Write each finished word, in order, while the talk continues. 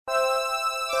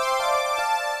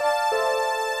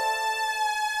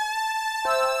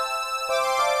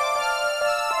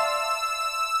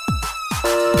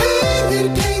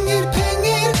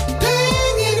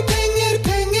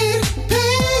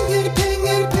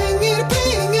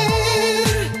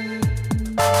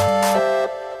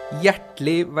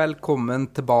Hjertelig velkommen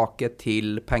tilbake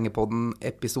til Pengepodden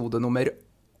episode nummer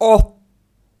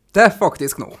 8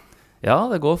 faktisk nå. Ja,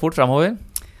 det går fort fremover.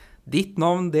 Ditt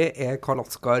navn det er Karl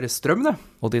Oskar Strøm det.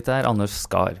 Og ditt er Anders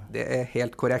Skar. Det er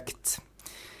helt korrekt.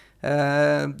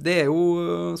 Det er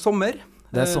jo sommer.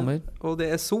 Det er sommer. Og det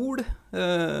er sol.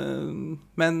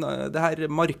 Men det her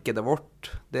markedet vårt,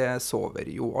 det sover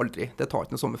jo aldri. Det tar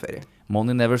ikke noe sommerferie.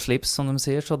 Money never sleeps, som de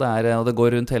sier, så og det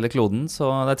går rundt hele kloden. Så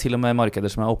det er til og med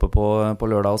markeder som er oppe på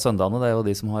lørdag og søndagene. Det er jo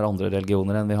de som har andre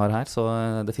religioner enn vi har her, så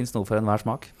det finnes noe for enhver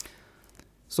smak.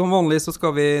 Som vanlig så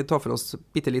skal vi ta for oss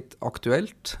bitte litt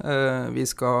aktuelt. Vi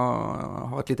skal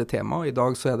ha et lite tema. I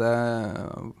dag så er det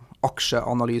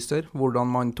aksjeanalyser, hvordan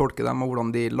man tolker dem og hvordan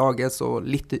de lages og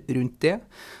litt rundt det.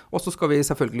 Og så skal vi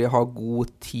selvfølgelig ha god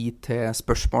tid til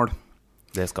spørsmål.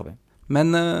 Det skal vi.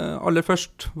 Men aller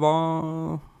først, hva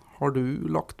har du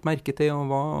lagt merke til, og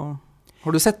hva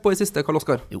har du sett på i siste, Karl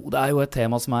Oskar? Jo, det er jo et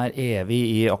tema som er evig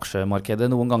i aksjemarkedet.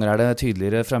 Noen ganger er det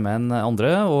tydeligere fremme enn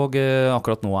andre, og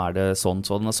akkurat nå er det sånn.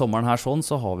 Så denne sommeren her sånn,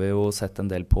 så har vi jo sett en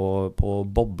del på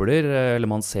bobler, eller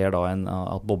man ser da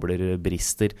at bobler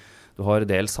brister. Du har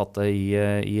dels hatt det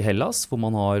i Hellas,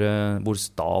 hvor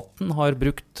staten har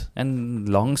brukt en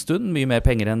lang stund, mye mer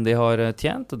penger enn de har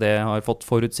tjent. Det har fått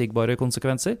forutsigbare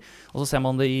konsekvenser. Og så ser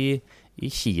man det i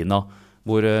Kina,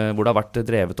 hvor det har vært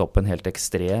drevet opp en helt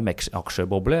ekstrem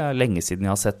aksjeboble. Lenge siden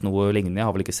jeg har sett noe lignende. Jeg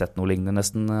har vel ikke sett noe lignende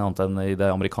nesten, annet enn i det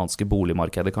amerikanske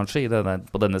boligmarkedet kanskje,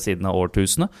 på denne siden av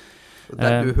årtusenet.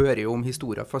 Du hører jo om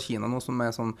historier fra Kina nå som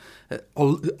er sånn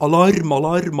alarm.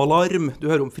 Du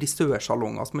hører om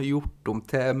frisørsalonger som er gjort om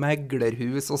til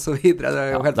meglerhus og så videre. Det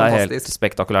er jo helt fantastisk. Det er helt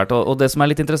spektakulært. Og det som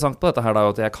er litt interessant på dette her da,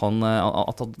 er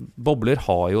at bobler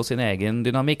har jo sin egen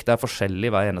dynamikk. Det er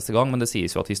forskjellig hver eneste gang, men det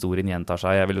sies jo at historien gjentar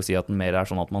seg. Jeg vil jo si at den mer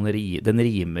er sånn at den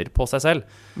rimer på seg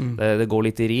selv. Det går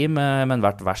litt i rim, men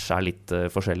hvert vers er litt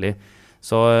forskjellig.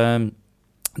 Så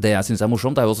det jeg synes er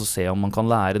morsomt er jo også å se om man kan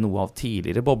lære noe av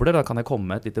tidligere bobler. Da kan jeg komme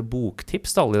med et lite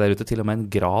boktips til alle der ute, til og med en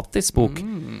gratis bok.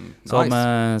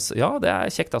 Nice. Ja, det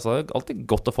er kjekt altså. Alltid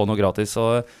godt å få noe gratis.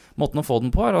 Så måten å få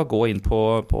den på er å gå inn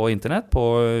på internett, på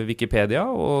Wikipedia,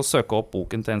 og søke opp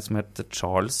boken til en som heter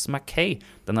Charles Mackay.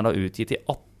 Den er da utgitt i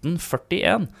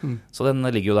 1841. Så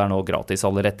den ligger jo der nå gratis.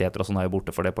 Alle rettigheter og sånn er jo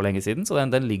borte for det på lenge siden. Så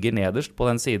den ligger nederst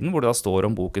på den siden, hvor det da står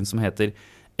om boken som heter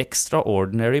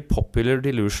Extraordinary Popular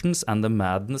Delusions and the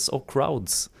Madness of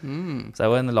Crowds. Så det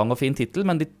er jo en lang og fin titel,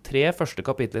 men de 3 første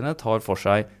kapitlene tar for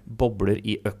seg bobler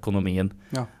i økonomien.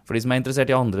 Ja. For de som er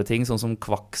interessert i andre ting, sånn som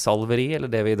kvakksalveri,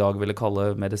 eller det vi i dag ville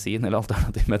kalle medisin, eller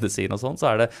alternativ medisin og sånn, så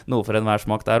er det noe for enhver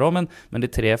smak der også, men de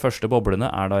 3 første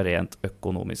boblene er da rent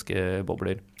økonomiske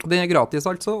bobler. Det er gratis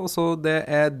altså, og så det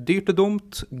er dyrt og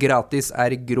dumt, gratis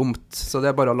er gromt, så det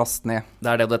er bare å laste ned.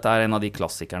 Det er det, og dette er en av de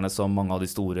klassikerne som mange av de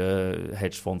store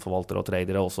hedgefondforvaltere og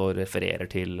tradere også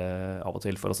refererer til av og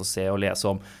til for oss å se og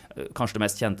lese om. Kanskje det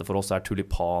mest kjente for oss er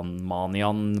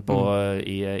tulipanmaniaen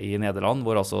i Nederland,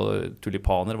 hvor altså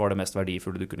tulipaner var det mest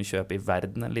verdifulle du kunne kjøpe i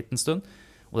verden en liten stund,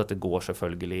 og dette går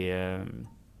selvfølgelig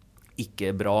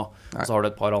ikke bra. Så har du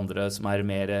et par andre som er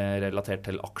mer relatert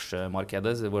til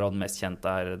aksjemarkedet, hvor den mest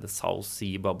kjente er The South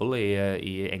Sea Bubble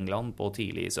i England på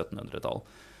tidlig 1700-tall.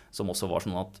 Som også var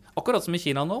sånn at, akkurat som i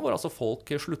Kina nå, hvor altså folk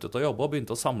sluttet å jobbe og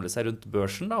begynte å samle seg rundt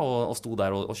børsen da, og sto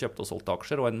der og kjøpte og solgte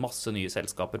aksjer, og en masse nye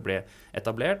selskaper ble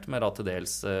etablert med da til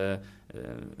dels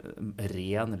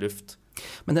ren luft.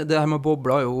 Men det her med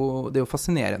bobler det er jo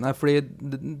fascinerende, fordi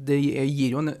det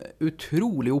gir jo en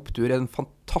utrolig opptur, en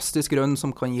fantastisk grønn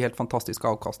som kan gi helt fantastisk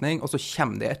avkastning, og så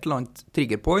kommer det et eller annet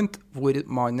triggerpoint hvor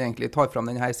man egentlig tar fram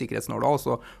denne sikkerhetsnåla, og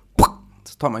så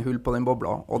tar man hull på den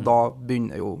bobla, og da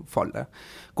begynner jo fallet.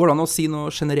 Går det an å si noe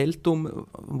generelt om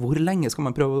hvor lenge skal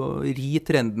man prøve å ri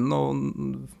trenden, og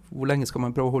hvor lenge skal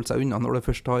man prøve å holde seg unna når det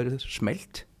først har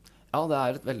smelt? Ja, det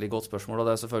er et veldig godt spørsmål, og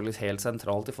det er selvfølgelig helt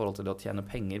sentralt i forhold til å tjene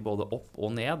penger både opp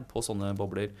og ned på sånne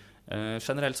bobler.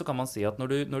 Generelt så kan man si at når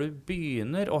du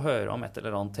begynner å høre om et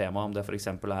eller annet tema, om det for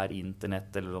eksempel er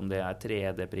internett, eller om det er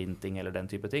 3D-printing eller den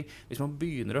type ting, hvis man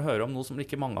begynner å høre om noe som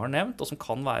ikke mange har nevnt, og som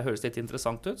kan høres litt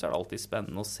interessant ut, så er det alltid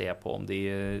spennende å se på om de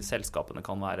selskapene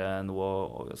kan være noe,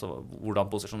 altså,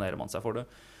 hvordan posisjonerer man seg for det.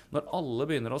 Når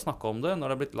alle begynner å snakke om det, når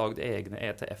det er blitt laget egne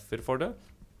ETF-er for det,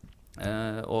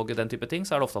 og den type ting,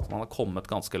 så er det ofte at man har kommet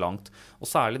ganske langt, og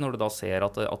særlig når du da ser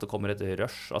at det kommer et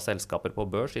rush av selskaper på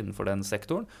børs innenfor den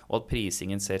sektoren, og at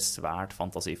prisingen ser svært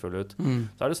fantasifull ut.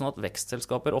 Så er det sånn at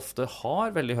vekstselskaper ofte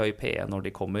har veldig høy PE når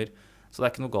de kommer, så det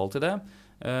er ikke noe galt i det.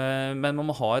 Men man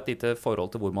må ha et lite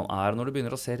forhold til hvor man er. Når du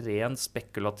begynner å se ren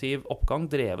spekulativ oppgang,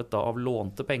 drevet da av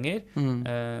lånte penger,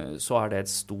 så er det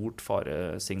et stort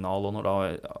faresignal. Og når da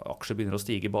aksjer begynner å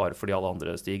stige bare fordi alle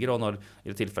andre stiger, og når i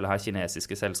det tilfellet her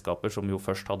kinesiske selskaper som jo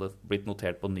først hadde blitt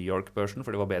notert på New York-børsen,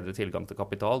 for det var bedre tilgang til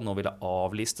kapital, nå ville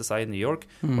avliste seg i New York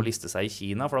og liste seg i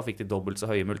Kina, for da fikk de dobbelt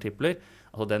så høye multipler.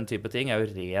 Altså den type ting er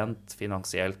jo rent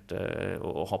finansielt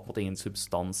og har på en måte ingen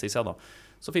substans i seg da.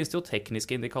 Så finnes det jo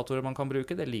tekniske indikatorer man kan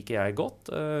bruke, det liker jeg godt.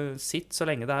 Sitt så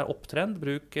lenge det er opptrend,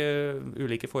 bruk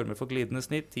ulike former for glidende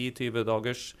snitt, 10-20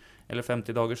 dagers eller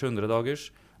 50 dagers, 100 dagers,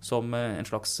 som en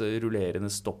slags rullerende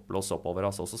stopplås oppover.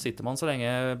 Altså, så sitter man så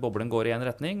lenge boblen går i en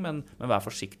retning, men vær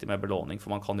forsiktig med belåning,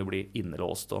 for man kan jo bli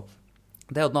innelåst. Og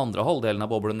det er jo den andre halvdelen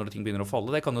av boblen når ting begynner å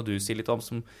falle. Det kan jo du si litt om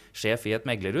som sjef i et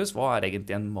meglerhus. Hva er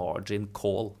egentlig en margin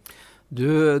call?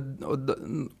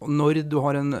 Når du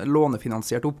har en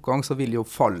lånefinansiert oppgang, så vil jo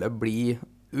fallet bli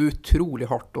utrolig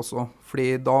hardt også,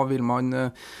 fordi da vil man,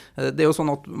 det er jo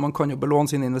sånn at man kan jo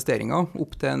belåne sine investeringer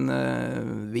opp til en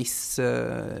viss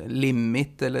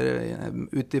limit, eller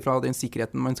ut ifra den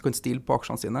sikkerheten man kan stille på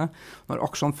aksjene sine. Når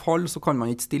aksjene faller, så kan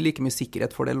man ikke stille like mye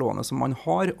sikkerhet for det lånet som man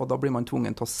har, og da blir man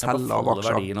tvungen til å selge av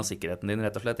aksjer. Verdien av sikkerheten din,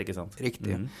 rett og slett, ikke sant?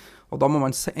 Riktig. Og da må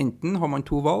man enten, har man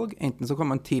to valg, enten så kan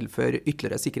man tilføre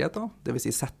ytterligere sikkerhet da, det vil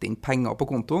si sette inn penger på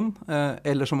kontoen,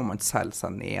 eller så må man selge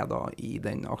seg ned da, i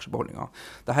den aksjebeholdningen.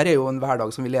 Dette er jo en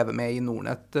hverdag som vi lever med i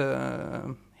Nordnet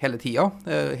hele tiden.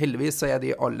 Heldigvis så er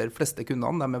de aller fleste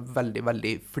kundene, de er veldig,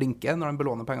 veldig flinke når de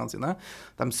belåner pengene sine.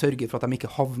 De sørger for at de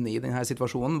ikke havner i denne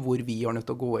situasjonen hvor vi har nødt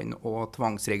til å gå inn og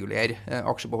tvangsregulere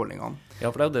aksjebeholdningene. Ja,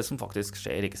 for det er jo det som faktisk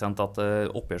skjer, ikke sant? At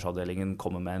oppgjørsavdelingen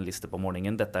kommer med en liste på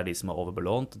morgenen. Dette er de som er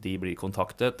overbelånt, de blir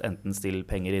kontaktet, enten still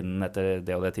penger innen etter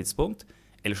det og det tidspunkt,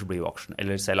 eller så blir jo aksjen,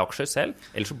 eller selg aksjer selv,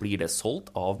 eller så blir det solgt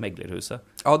av meglerhuset.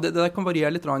 Ja, det kan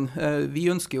variere litt. Vi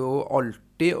ønsker jo alltid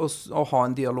å ha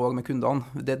en dialog med kundene.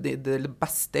 Det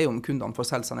beste er jo om kundene får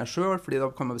selge seg ned selv, fordi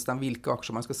da kan man bestemme hvilke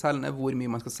aksjer man skal selge ned, hvor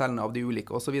mye man skal selge ned av de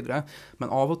ulike og så videre.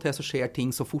 Men av og til så skjer ting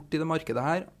så fort i det markedet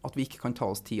her, at vi ikke kan ta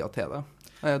oss tida til det.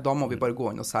 Da må vi bare gå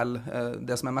inn og selge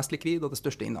det som er mest likvid, og det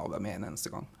største innehavet med en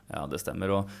eneste gang. Ja, det stemmer,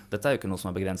 og dette er jo ikke noe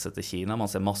som er begrenset til Kina. Man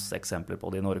ser masse eksempler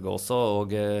på det i Norge også,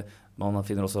 og man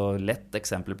finner også lett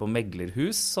eksempler på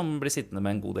meglerhus som blir sittende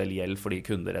med en god del gjeld fordi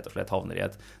kunder rett og slett havner i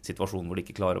et situasjon hvor de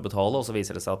ikke klarer å betale, og så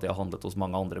viser det seg at de har handlet hos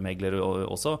mange andre meglere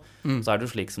også. Så er det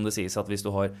jo slik som det sies at hvis du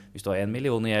har 1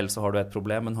 million i gjeld, så har du et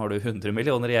problem, men har du 100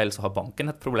 millioner i gjeld, så har banken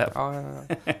et problem.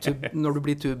 Ja. Når du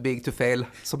blir too big to fail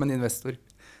som en investor.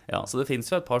 Ja, så det finnes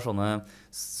jo et par sånne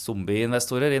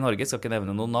zombie-investorer i Norge, skal ikke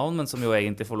nevne noen navn, men som jo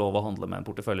egentlig får lov å handle med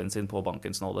porteføljen sin på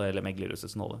bankens nåde eller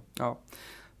meglerhusets nåde. Ja,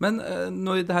 men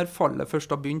når det her fallet først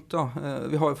har begynt da,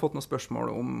 vi har jo fått noen spørsmål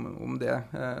om det,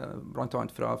 blant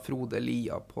annet fra Frode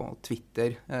Lia på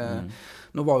Twitter.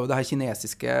 Nå var jo det her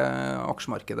kinesiske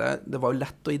aksjemarkedet, det var jo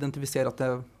lett å identifisere at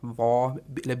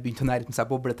det begynte å nærme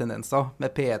seg bobletendenser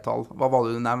med PE-tall. Hva var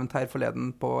det du nevnte her forleden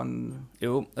på en...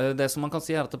 Jo, det som man kan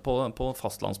si er at på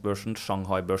fastlandsbørsen,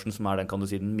 Shanghai-børsen, som er den, kan du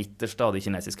si, den midterste av de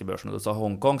kinesiske børsene. Du sa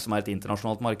Hongkong, som er et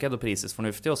internasjonalt marked og prises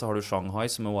fornuftig, og så har du Shanghai,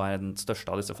 som jo er den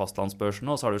største av disse fastlandsbørsene,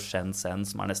 og så har du Shenzhen,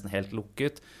 som er nesten helt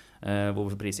lukket,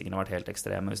 hvor prisingen har vært helt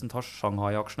ekstreme. Hvis den tar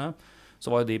Shanghai-aksjene,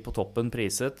 så var jo de på toppen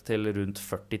priset til rundt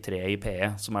 43 i PE,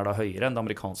 som er da høyere enn det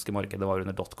amerikanske markedet var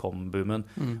under dot-com-boomen.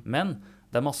 Men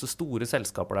det er masse store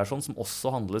selskaper der sånn, som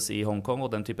også handles i Hongkong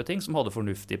og den type ting, som hadde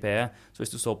fornuftig PE. Så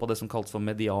hvis du så på det som kaltes for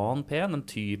median PE, den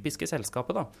typiske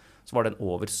selskapet da, så var den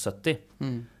over 70.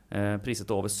 Priset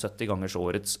til over 70 gangers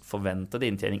årets forventede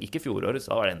inntjening, ikke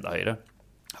fjorårets, da var det enda høyere.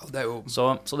 Ja, det er jo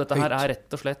så dette her er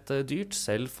rett og slett dyrt,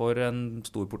 selv for en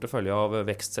stor portefølje av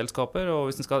vekstselskaper, og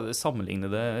hvis den skal sammenligne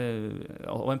det,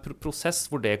 og en prosess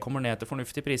hvor det kommer ned til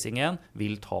fornuftig prising igjen,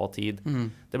 vil ta tid.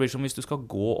 Det blir som hvis du skal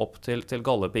gå opp til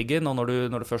Galdhøpiggen, og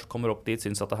når du først kommer opp dit,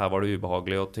 synes at det her var det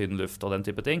ubehagelig og tynn luft og den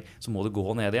type ting, så må du gå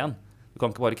ned igjen. Du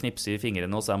kan ikke bare knipse i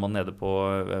fingrene, og så er man nede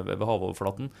ved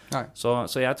havoverflaten. Så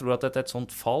jeg tror at et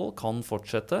sånt fall kan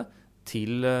fortsette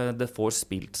til det får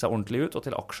spilt seg ordentlig ut, og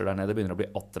til aksjer der nede begynner å bli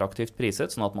attraktivt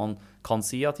priset, sånn at man kan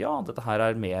si at ja, dette her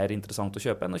er mer interessant å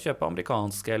kjøpe enn å kjøpe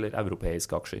amerikanske eller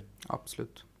europeiske aksjer.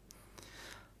 Absolutt.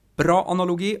 Bra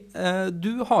analogi.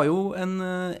 Du har jo en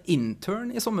intern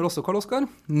i sommer også, Karl Oskar.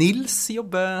 Nils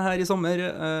jobber her i sommer.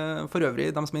 For øvrig,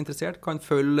 de som er interessert, kan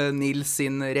følge Nils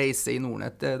sin reise i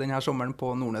Nordnet denne sommeren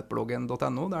på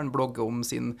nordnetbloggen.no, der han blogger om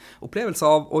sin opplevelse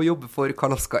av å jobbe for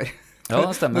Karl Oskar. Ja,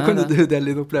 det stemmer. Nå kan du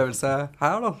dele din opplevelse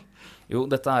her da. Jo,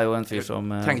 dette er jo en fyr som...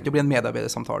 Trenger ikke å bli en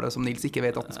medarbeidersamtale som Nils ikke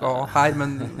vet at han skal ha her,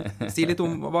 men si litt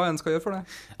om hva han skal gjøre for det.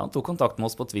 Han tok kontakt med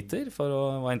oss på Twitter for å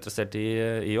være interessert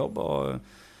i jobb,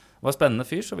 Det var en spennende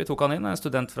fyr, så vi tok han inn, en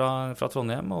student fra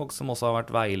Trondheim, og som også har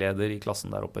vært veileder i klassen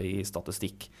der oppe i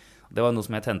statistikk. Det var noe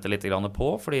som jeg tente litt grann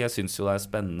på, fordi jeg synes jo det er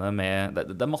spennende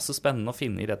det er masse spennende å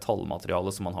finne i det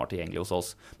tallmaterialet som man har tilgjengelig hos oss.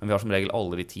 Men vi har som regel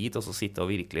aldri tid til å sitte og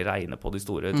virkelig regne på de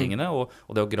store tingene, og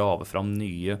det å grave fram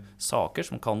nye saker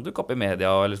som kan dukke opp i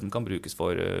media, eller som kan brukes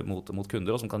mot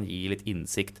kunder, og som kan gi litt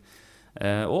innsikt,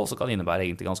 og også kan innebære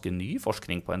egentlig ganske ny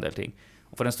forskning på en del ting.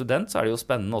 Og for en student så er det jo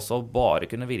spennende også å bare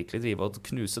kunne virkelig drive og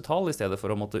knuse tall, i stedet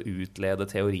for å måtte utlede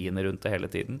teoriene rundt det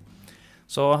hele tiden.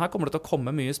 Så her kommer det til å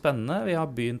komme mye spennende. Vi har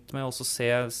begynt med å se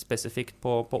spesifikt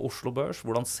på Oslo Børs.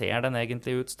 Hvordan ser den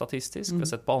egentlig ut statistisk? Vi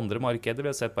har sett på andre markeder,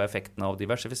 vi har sett på effekten av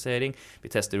diversifisering.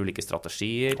 Vi tester ulike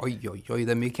strategier. Oi,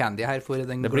 det er mye candy her for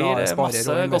den det blir glade sparer.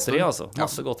 Masse godteri, altså.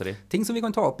 Masse godteri. Ting som vi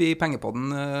kan ta opp i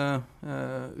pengepodden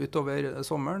utover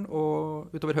sommeren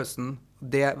og utover høsten.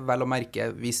 Det vel å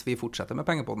merke hvis vi fortsetter med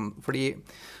pengepodden. Fordi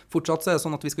fortsatt så er det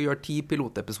sånn at vi skal gjøre 10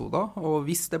 pilotepisoder, og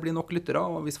hvis det blir nok lyttere,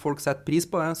 og hvis folk setter pris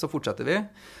på det, så fortsetter vi.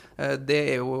 Det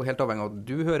er jo helt avhengig av at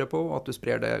du hører på, og at du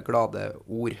sprer det glade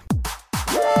ord.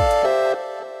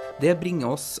 Det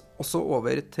bringer oss også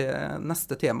over til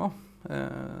neste tema,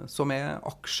 som er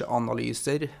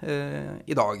aksjeanalyser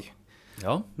i dag.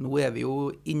 Ja. Nå er vi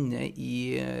jo inne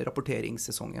i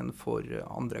rapporteringssesongen for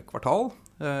andre kvartal,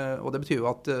 og det betyr jo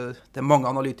at det er mange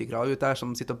analytikere ute der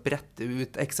som sitter og bretter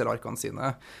ut Excel-arkene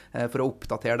sine for å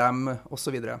oppdatere dem, og så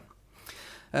videre.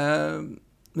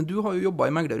 Men du har jo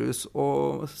jobbet i meglerhus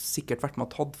og sikkert vært med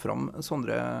og tatt fram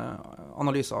sånne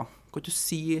analyser. Kan du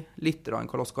si litt,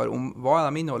 Karl Oskar, om hva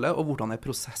de inneholder, og hvordan er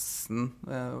prosessen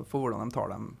for hvordan de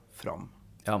tar dem fram?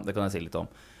 Ja, det kan jeg si litt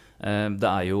om. Det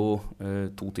er jo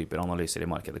 2 typer analyser i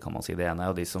markedet, kan man si. Det ene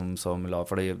er jo de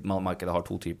fordi markedet har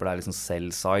 2 typer. Det er liksom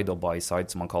sell-side og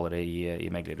buy-side, som man kaller det i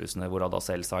meglerhusene, hvorav da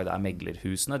sell-side er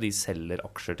meglerhusene. De selger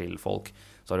aksjer til folk.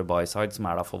 Så har du buy-side,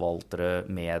 som er da forvaltere,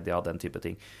 media, den type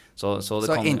ting. Så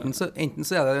enten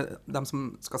så er det dem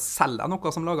som skal selge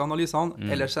noe som lager analysene,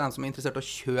 eller så er det dem som er interessert i å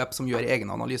kjøpe, som gjør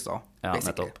egne analyser. Ja,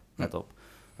 nettopp.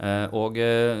 Og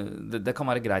det kan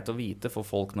være greit å vite for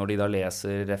folk når de da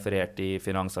leser referert i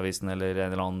Finansavisen eller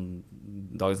en eller annen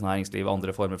Dagens Næringsliv,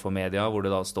 andre former for media, hvor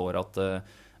det da står at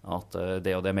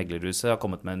det og det meglerhuset har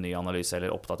kommet med en ny analyse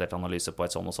eller oppdatert analyse på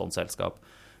et sånn og sånn selskap.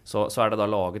 Så er det da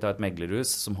laget av et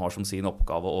meglerhus som har som sin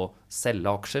oppgave å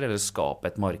selge aksjer eller skape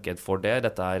et marked for det.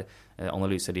 Dette er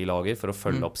analyser de lager for å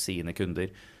følge opp sine kunder.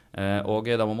 Og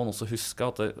da må man også huske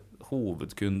at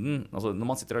hovedkunden, altså når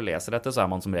man sitter og leser dette, så er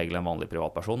man som regel en vanlig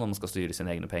privatperson, og man skal styre sine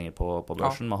egne penger på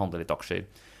børsen, man handler litt aksjer.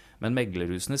 Men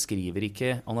meglerhusene skriver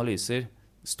ikke analyser,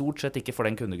 stort sett ikke for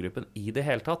den kundegruppen i det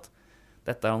hele tatt.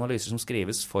 Dette er analyser som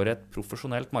skrives for et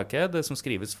profesjonelt marked, som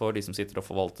skrives for de som sitter og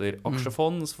forvalter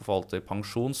aksjefond, som forvalter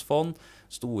pensjonsfond,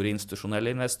 store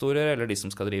institusjonelle investorer, eller de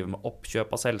som skal drive med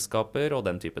oppkjøp av selskaper og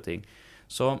den type ting.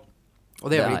 Og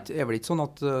det er vel ikke sånn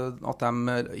at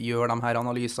de gjør de her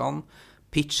analysene,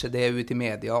 pitcher det ut i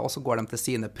media, og så går de til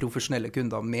sine profesjonelle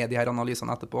kunder med de her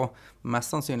analysene etterpå.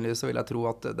 Mest sannsynlig så vil jeg tro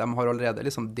at de har allerede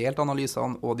liksom delt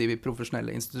analysene, og de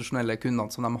profesjonelle, institusjonelle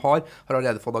kundene som de har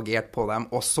allerede fått agert på dem.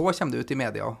 Og så kommer det ut i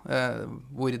media,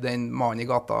 hvor den mannen i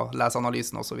gata leser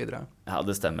analysen og så videre. Ja,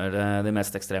 det stemmer. De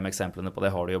mest ekstreme eksemplene på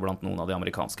det har du jo blant noen av de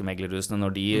amerikanske meglerhusene.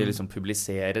 Når de liksom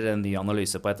publiserer en ny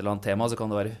analyse på et eller annet tema, så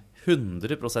kan det være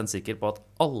 100% sikker på at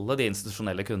alle de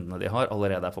institusjonelle kundene de har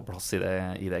allerede er på plass i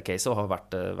det caset og har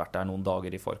vært der noen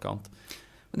dager i forkant.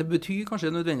 Men det betyr kanskje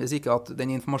nødvendigvis ikke at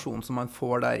den informasjonen som man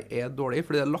får der er dårlig,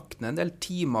 fordi det er lagt ned en del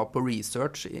timer på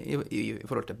research i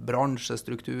forhold til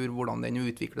bransjestruktur, hvordan den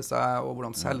utvikler seg, og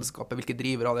hvordan selskapet, hvilke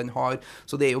drivere den har.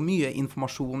 Så det er jo mye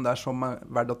informasjon der som er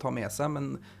verdt å ta med seg,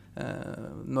 men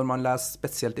når man leser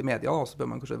spesielt i media, så bør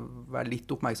man kanskje være litt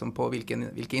oppmerksom på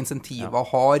hvilke insentiver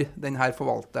har denne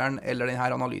forvalteren eller denne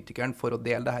analytikeren for å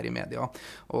dele det her i media,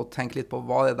 og tenke litt på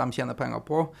hva det er de tjener penger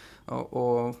på,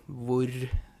 og hvor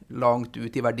langt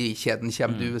ut i verdikjeden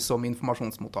kommer du som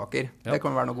informasjonsmottaker. Ja. Det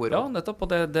kan være noe gode råd. Ja, nettopp,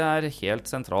 og det er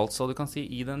helt sentralt. Så du kan si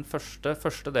i den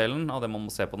første delen av det man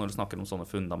må se på når du snakker om sånne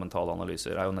fundamentale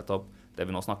analyser, er jo nettopp det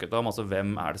vi nå snakket om, altså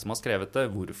hvem er det som har skrevet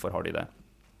det, hvorfor har de det?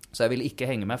 Så jeg vil ikke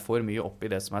henge meg for mye opp i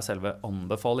det som er selve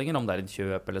anbefalingen, om det er en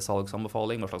kjøp- eller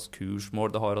salgsanbefaling, hva slags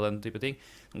kursmål det har og den type ting.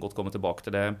 Jeg kan godt komme tilbake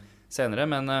til det senere,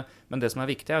 men det som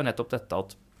er viktig er jo nettopp dette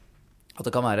at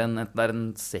det kan være det er en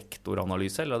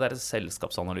sektoranalyse, eller det er en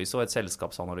selskapsanalyse, og et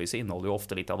selskapsanalyse inneholder jo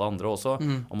ofte litt av det andre også.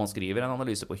 Om man skriver en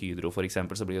analyse på Hydro for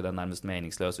eksempel, så blir jo den nærmest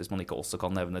meningsløs hvis man ikke også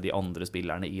kan nevne de andre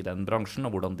spillerne i den bransjen,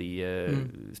 og hvordan de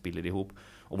spiller i hop,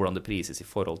 og hvordan det prises i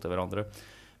forhold til hverandre.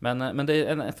 Men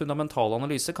en fundamental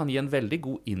analyse kan gi en veldig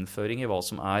god innføring i hva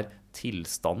som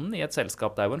tilstanden i et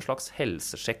selskap. Det jo en slags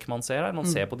helsesjekk man ser her. Man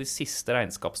ser på de siste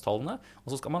regnskapstallene, og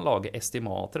så skal man lage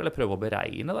estimater, eller prøve å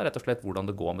beregne rett og slett hvordan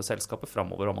det går med selskapet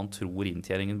fremover, og man tror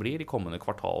inntjeningen blir de kommende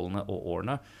kvartalene og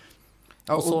årene.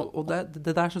 Ja, og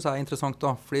det der synes jeg interessant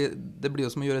da, fordi det blir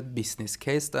jo som å gjøre et business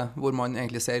case det, hvor man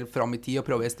egentlig ser frem i tid og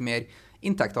prøver å estimere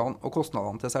inntektene og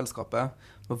kostnadene til selskapet.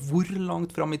 Men hvor langt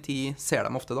frem i tid ser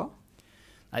de ofte da?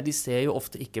 Nei, de ser jo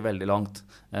ofte ikke veldig langt,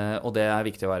 og det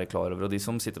viktig å være klar over. Og de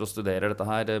som sitter og studerer dette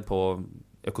her på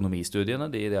økonomistudiene,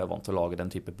 de vant til å lage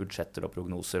den type budsjetter og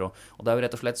prognoser. Og det jo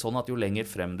rett og slett sånn at jo lenger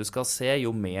frem du skal se,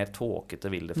 jo mer tåkete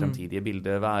vil det fremtidige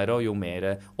bildet være, og jo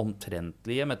mer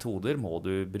omtrentlige metoder må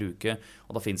du bruke.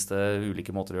 Og da finnes det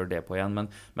ulike måter å gjøre det på igjen.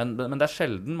 Men det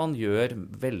sjelden man gjør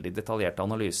veldig detaljerte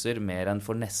analyser mer enn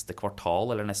for neste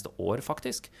kvartal eller neste år,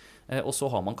 faktisk. Og så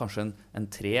har man kanskje en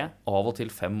 3, av og til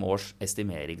 5 års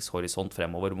estimeringshorisont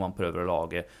fremover, hvor man prøver å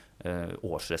lage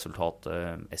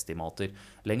årsresultatestimater.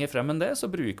 Lenger frem enn det så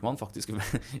bruker man faktisk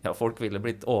folk ville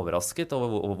blitt overrasket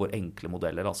over hvor enkle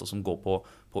modeller, altså som går på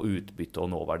utbytte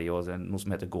og nåverdi, og noe som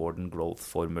heter Gordon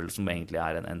Growth-formel, som egentlig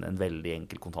en veldig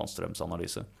enkel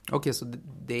kontantstrømsanalyse. Ok, så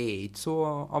det ikke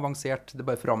så avansert, det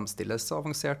bare framstilles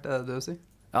avansert, det du sier?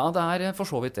 Ja, det for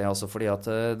så vidt det, altså, fordi at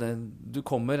du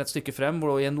kommer et stykke frem,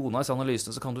 og i noen av disse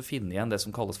analysene så kan du finne igjen det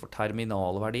som kalles for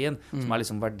terminalverdien, som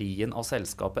liksom verdien av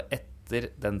selskapet etter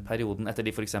den perioden, etter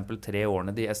de for eksempel 3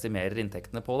 årene de estimerer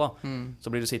inntektene på da, så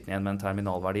blir du sittende igjen med en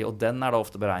terminalverdi, og den da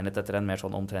ofte beregnet etter en mer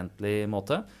sånn omtrentlig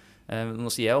måte.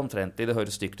 Nå sier jeg omtrentlig, det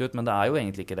høres stygt ut, men det jo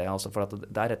egentlig ikke det, altså, for at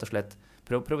det rett og slett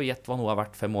prøv å gjette hva noe har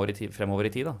vært 5 år fremover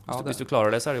i tid da. Hvis du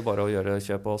klarer det, så det jo bare å gjøre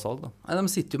kjøp og salg da. Nei, de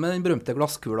sitter jo med den berømte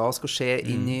glasskula og skal se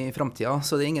inn i fremtiden,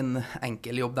 så det ingen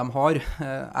enkel jobb de har.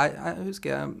 Jeg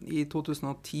husker i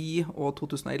 2010 og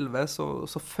 2011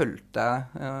 så fulgte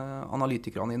jeg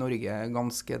analytikerne i Norge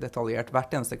ganske detaljert.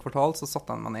 Hvert eneste kvartal så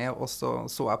satte jeg meg ned, og så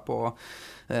jeg på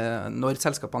når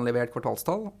selskapene leverte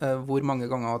kvartalstall, hvor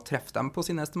mange ganger treffer de på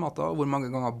sine estimater, og hvor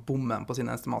mange ganger bommer de på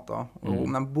sine estimater. Og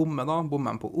om de bommer de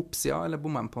på oppsida, eller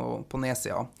bommer de på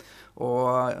nedsida. Og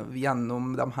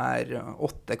gjennom de her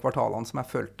 8 kvartalene som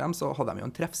jeg fulgte dem, så hadde de jo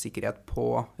en treffsikkerhet på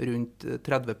rundt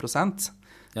 30%.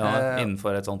 Ja,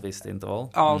 innenfor et sånt visst intervall.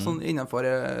 Ja, sånn innenfor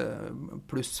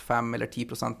pluss 5 eller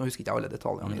 10%. Nå husker ikke jeg alle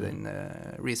detaljene i den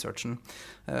researchen.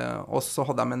 Og så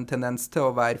hadde de en tendens til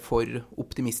å være for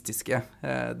optimistiske.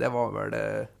 Det var vel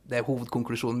det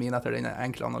hovedkonklusjonen min etter den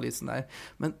enkle analysen der.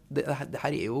 Men det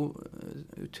her jo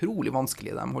utrolig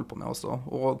vanskelig det de holder på med også.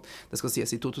 Og det skal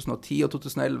sies, i 2010 og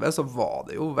 2011 så var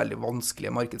det jo veldig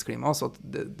vanskelige markedsklima. Så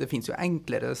det finnes jo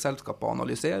enklere selskaper å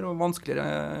analysere, og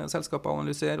vanskeligere selskaper å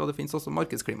analysere, og det finnes også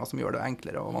markedsklima som gjør det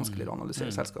enklere og vanskeligere å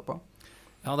analysere selskaper.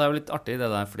 Ja, det jo litt artig det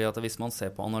der, fordi at hvis man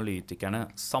ser på analytikerne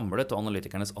samlet, og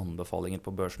analytikernes anbefalinger på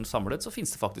børsen samlet, så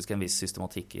finnes det faktisk en viss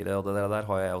systematikk i det, og det der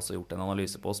har jeg også gjort en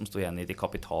analyse på, som stod igjen i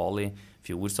Kapital i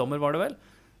fjor sommer, var det vel,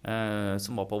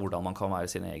 som var på hvordan man kan være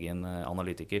sin egen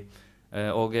analytiker.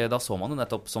 Og da så man jo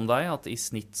nettopp som deg, at i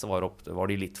snitt så var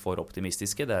de litt for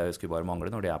optimistiske. Det skulle bare mangle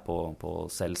når de på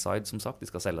sell side, som sagt. De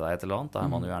skal selge deg et eller annet, da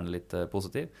man jo gjerne litt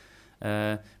positiv.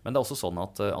 Men det også sånn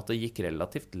at det gikk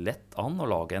relativt lett an å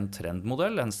lage en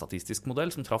trendmodell, en statistisk modell,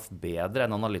 som traff bedre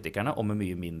enn analytikerne, og med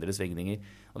mye mindre svingninger.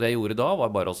 Og det jeg gjorde da, var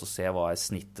bare også å se hva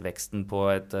snittveksten på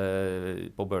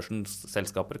børsens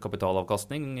selskaper,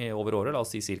 kapitalavkastning over året, la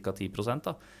oss si ca. 10%,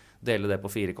 da. Dele det på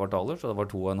 4 kvartaler, så det var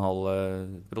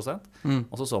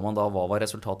 2,5%. Og så man da hva var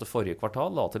resultatet forrige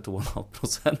kvartal, da til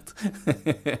 2,5%.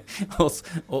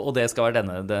 og det skal være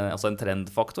altså en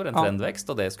trendfaktor, en trendvekst,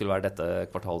 og det skulle være dette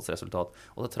kvartalsresultat.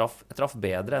 Og det traff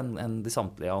bedre enn de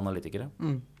samtlige analytikere.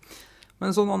 Men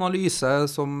en sånn analyse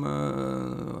som,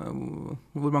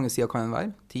 hvor mange sider kan den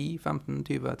være? 10, 15,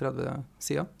 20, 30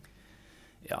 sider?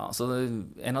 Ja, så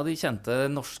en av de kjente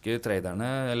norske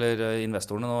traderne, eller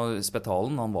investorene,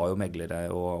 Spetalen, han var jo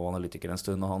meglere og analytiker en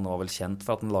stund, og han var vel kjent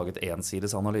for at han laget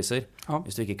ensides analyser. Ja.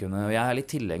 Hvis du ikke kunne, og jeg litt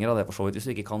tilhenger av det for så vidt, hvis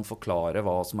du ikke kan forklare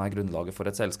hva som grunnlaget for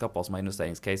et selskap, hva som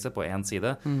investeringscase på en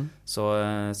side, så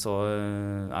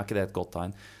ikke det et godt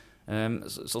tegn.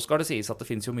 Så skal det sies at det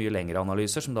finnes jo mye lengre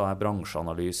analyser, som da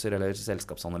bransjeanalyser eller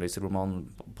selskapsanalyser, hvor man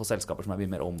på selskaper som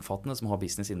mye mer omfattende, som har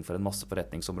business innenfor en masse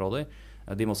forretningsområder,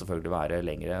 de må selvfølgelig være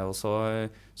lengre, og så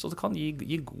det kan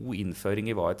gi god innføring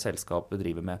i hva et selskap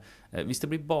driver med. Hvis det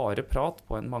blir bare prat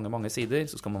på mange sider,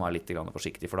 så skal man være litt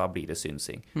forsiktig, for da blir det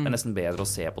synsing. Det nesten bedre å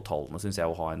se på tallene, synes jeg,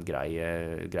 å ha en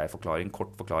grei forklaring,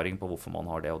 kort forklaring på hvorfor man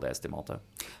har det og det estimatet.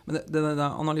 Men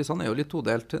analysene jo litt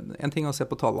todelt. En ting å se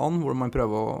på tallene, hvor man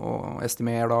prøver å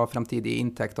estimere da fremtidige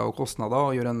inntekter og kostnader,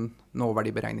 og gjøre en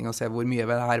nåverdiberegning og se hvor mye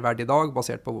er det her verdt i dag,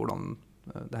 basert på hvordan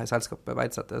det her selskapet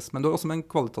verdsettes. Men det er også en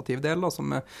kvalitativ del da,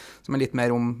 som er litt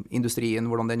mer om industrien,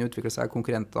 hvordan den utvikler seg,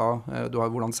 konkurrenter, du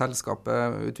har hvordan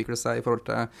selskapet utvikler seg i forhold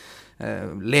til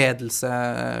ledelse,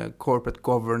 corporate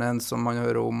governance, som man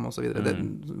hører om, og så videre.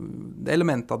 Det er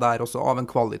elementer der også av en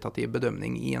kvalitativ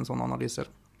bedømning i en sånn analyse.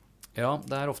 Ja,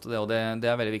 det er ofte det, og det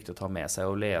er veldig viktig å ta med seg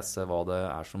og lese hva det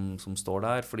er som står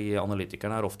der, fordi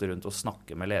analytikerne er ofte rundt og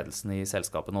snakker med ledelsen i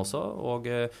selskapene også,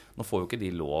 og nå får jo ikke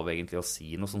de lov egentlig å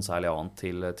si noe sånn særlig annet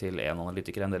til en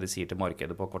analytiker enn det de sier til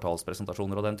markedet på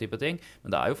kvartalspresentasjoner og den type ting,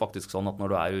 men det er jo faktisk sånn at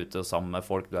når du er ute sammen med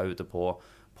folk, du er ute på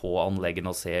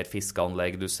anleggene og ser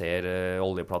fiskeanlegg, du ser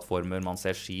oljeplattformer, man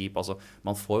ser skip, altså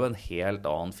man får jo en helt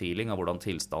annen feeling av hvordan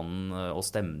tilstanden og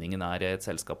stemningen er i et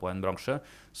selskap og en bransje.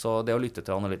 Så det å lytte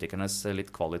til analytikernes litt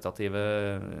kvalitative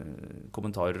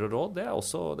kommentarer og råd,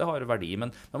 det har verdi, men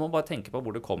man må bare tenke på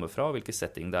hvor det kommer fra, hvilken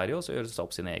setting det er i, og så gjøre seg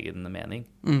opp sin egen mening.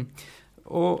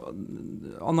 Og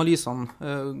analysene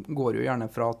går jo gjerne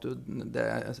fra at det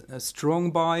er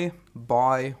strong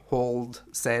buy, hold,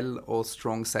 sell og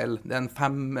strong sell. Det er en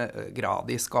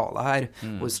 5-gradig skala her,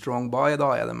 hvor strong buy da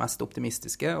er det mest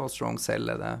optimistiske, og strong sell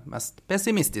er det mest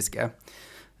pessimistiske.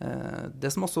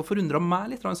 Det som også forundrer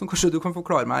meg litt, som kanskje du kan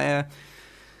forklare meg,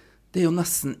 det er jo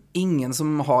nesten ingen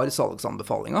som har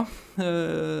salgsanbefalinger.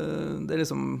 Det er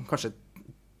liksom kanskje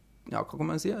hva kan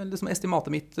man si? Liksom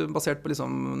estimatet mitt basert på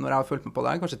når jeg har følt med på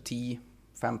det, kanskje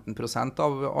 10-15%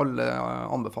 av alle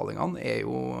anbefalingene er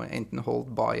jo enten hold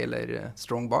buy eller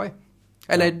strong buy.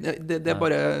 Eller det er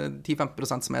bare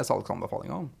 10-15% som er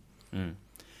salgsanbefalinger.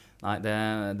 Nei,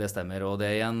 det stemmer, og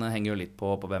det igjen henger jo litt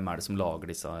på hvem er det som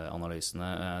lager disse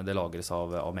analysene. Det lagres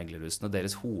av meglerhusene.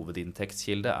 Deres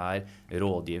hovedinntektskilde er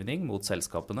rådgivning mot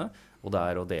selskapene, og det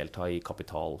er å delta i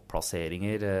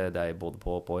kapitalplasseringer, det er både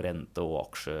på rente- og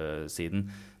aksjesiden.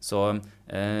 Så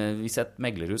hvis et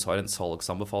meglerhus har en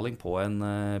salgsanbefaling på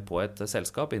et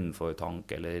selskap innenfor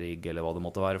tank eller rigg eller hva det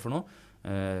måtte være for noe,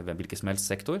 hvilken som helst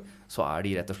sektor, så er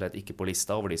de rett og slett ikke på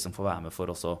lista over de som får være med for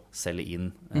å selge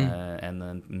inn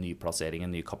en ny plassering,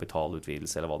 en ny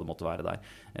kapitalutvidelse eller hva det måtte være der,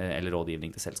 eller rådgivning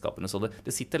til selskapene. Så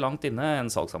det sitter langt inne en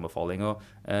salgsanbefaling, og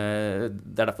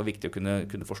det er derfor viktig å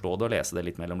kunne forstå det og lese det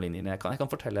litt mellom linjene. Jeg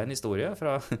kan fortelle en historie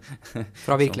fra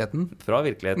virkeligheten. Fra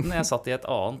virkeligheten. Jeg satt i et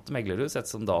annet meglerhus, et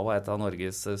som da var et av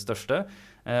Norges største,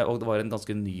 og det var en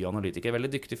ganske ny analytiker,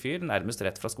 veldig dyktig fyr, nærmest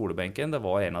rett fra skolebenken. Det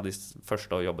var en av de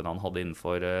første jobbene han hadde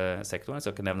innenfor sektoren. Jeg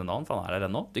skal ikke nevne navn, for han er her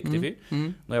ennå, dyktig fyr.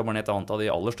 Nå jobber han i et annet av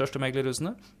de aller største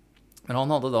meglerhusene. Men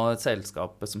han hadde da et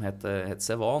selskap som het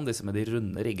Sevan, disse med de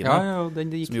runde riggene. Ja,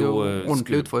 den gikk jo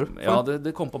ordentlig utfor. Ja,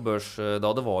 det kom på børs da.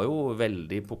 Det var jo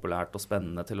veldig populært og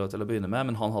spennende til å begynne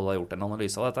med, men han hadde gjort en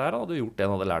analyse av dette her. Han hadde gjort det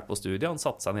han hadde lært på studiet. Han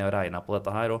satte seg ned og regnet på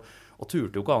dette her, og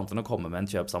turte jo ikke annet enn å komme med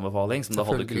en kjøpsanbefaling, som da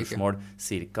hadde kursmål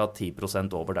ca.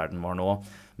 10% over der den var nå.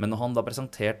 Men når han da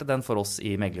presenterte den for oss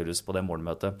i meglerhus på det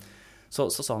morgenmøtet, så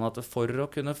sa han at for å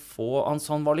kunne få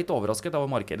han var litt overrasket av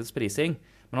markedets prising,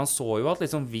 men han så jo at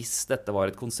hvis dette var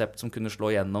et konsept som kunne slå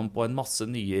gjennom på en masse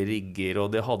nye rigger,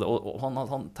 og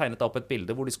han tegnet opp et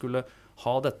bilde hvor de skulle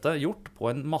ha dette gjort på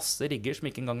en masse rigger som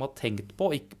ikke engang var tenkt på,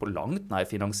 ikke på langt nær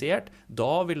finansiert,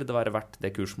 da ville det være verdt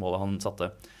det kursmålet han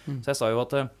satte. Så jeg sa jo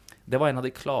at det var en av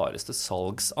de klareste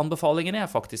salgsanbefalingene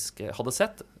jeg faktisk hadde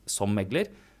sett som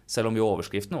megler, selv om jo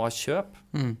overskriften var kjøp,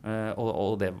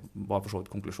 og det var for så vidt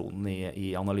konklusjonen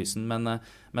i analysen. Men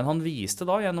han viste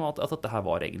da gjennom at dette her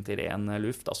var egentlig ren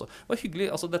luft. Altså, det var hyggelig.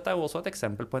 Altså, dette er jo også et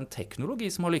eksempel på en teknologi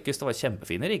som har lykkes. Det var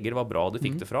kjempefine rigger, det var bra du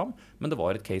fikk det fram, men det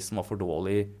var et case som var for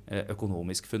dårlig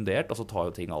økonomisk fundert, og så tar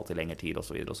jo ting alltid lengre tid, og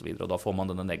så videre, og så videre. Og da får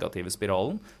man denne negative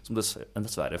spiralen, som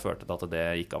dessverre førte til at det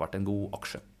ikke har vært en god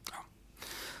aksje.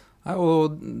 Ja,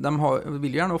 og de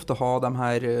vil gjerne ofte ha de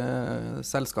her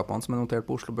selskapene som er notert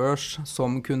på Oslo Børs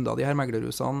som kunder, de her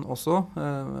meglerhusene også,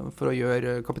 for å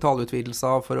gjøre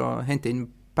kapitalutvidelser, for å hente inn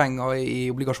penger i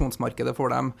obligasjonsmarkedet for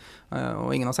dem.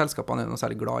 Og ingen av selskapene er noe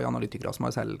særlig glad i analytikere som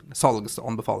har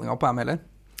salgsanbefalinger på dem heller.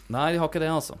 Nei, de har ikke det,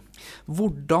 altså.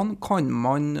 Hvordan kan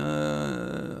man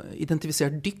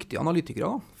identifisere dyktige analytikere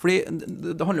da? Fordi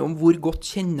det handler om hvor godt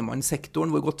kjenner man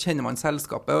sektoren, hvor godt kjenner man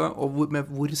selskapet, og med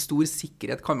hvor stor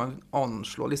sikkerhet kan man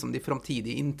anslå de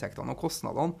fremtidige inntektene og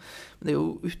kostnadene. Men det er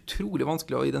jo utrolig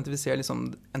vanskelig å identifisere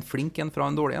en flink en fra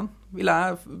en dårlig en, vil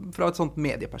jeg fra et sånt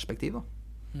medieperspektiv da.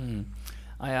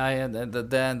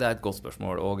 Det er et godt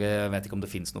spørsmål, og jeg vet ikke om det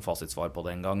finnes noe fasitsvar på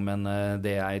det en gang, men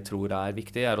det jeg tror er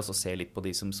viktig, er også å se litt på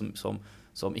de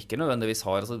som ikke nødvendigvis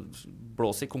har, altså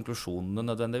blåse i konklusjonene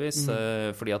nødvendigvis,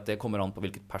 fordi at det kommer an på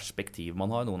hvilket perspektiv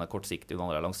man har. Noen er kortsiktige,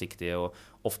 noen er langsiktige, og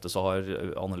ofte så har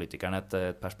analytikeren et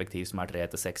perspektiv som er 3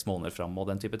 til 6 måneder frem og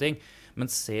den type ting. Men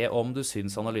se om du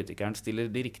synes analytikeren stiller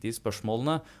de riktige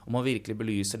spørsmålene, om man virkelig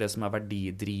belyser det som er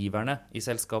verdidriverne i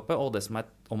selskapet, og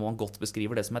om man godt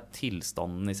beskriver det som er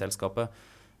tilstanden i selskapet.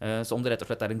 Så om det rett og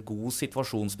slett er en god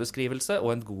situasjonsbeskrivelse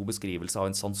og en god beskrivelse av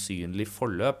en sannsynlig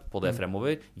forløp på det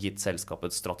fremover, gitt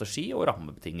selskapets strategi og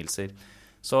rammebetingelser.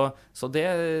 Så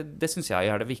det synes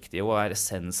jeg er det viktige og er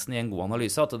essensen i en god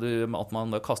analyse, at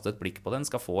man kaster et blikk på den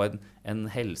skal få en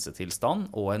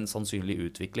helsetilstand og en sannsynlig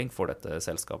utvikling for dette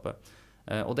selskapet.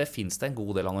 Og det finnes det en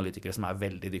god del analytikere som er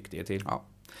veldig dyktige til. Ja,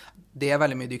 det er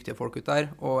veldig mye dyktige folk ut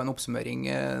der, og en oppsummering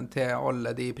til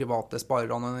alle de private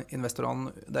sparerne og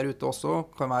investorene der ute også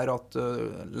kan være at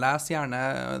les gjerne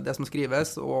det som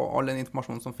skrives og all den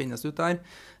informasjonen som finnes ut der,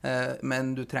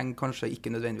 men du trenger kanskje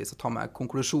ikke nødvendigvis å ta med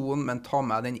konklusjonen, men ta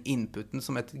med den inputen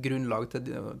som et grunnlag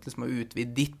til liksom å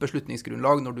utvide ditt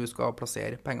beslutningsgrunnlag når du skal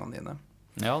plassere pengene dine.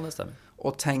 Ja, det stemmer.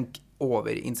 Og tenk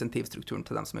over insentivstrukturen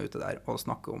til dem som er ute der, og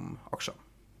snakke om aksjer.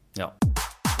 Ja.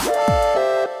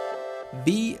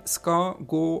 Vi skal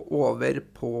gå over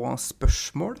på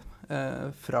spørsmål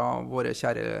fra våre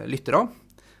kjære lyttere,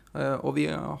 og vi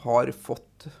har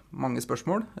fått mange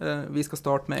spørsmål. Vi skal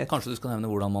starte med Kanskje du skal nevne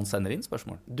hvordan man sender inn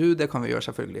spørsmål? Det kan vi gjøre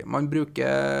selvfølgelig. Man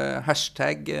bruker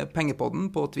hashtag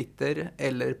pengepodden på Twitter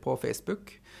eller på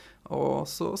Facebook, og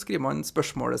så skriver man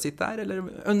spørsmålet sitt der, eller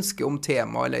ønsker om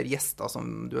tema eller gjester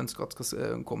som du ønsker at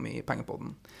skal komme i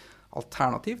pengepodden.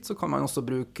 Alternativt så kan man også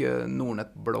bruke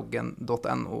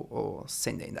nordnettbloggen.no og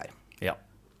sende det inn der. Ja.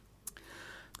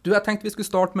 Jeg tenkte vi skulle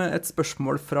starte med et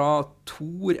spørsmål fra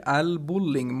Tor L.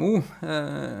 Bollingmo,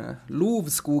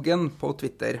 Lovskogen på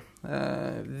Twitter.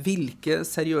 Hvilke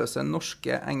seriøse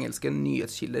norske engelske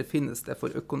nyhetskilder finnes det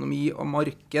for økonomi og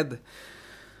marked?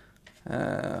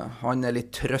 Han er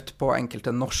litt trøtt på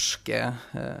enkelte norske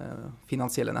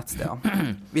finansielle nettsteder.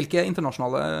 Hvilke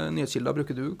internasjonale nyhetskilder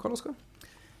bruker du, Karl Oskar?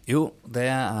 Jo,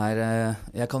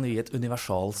 jeg kan gi et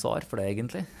universalsvar for det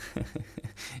egentlig.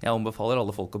 Jeg anbefaler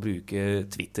alle folk å bruke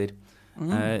Twitter.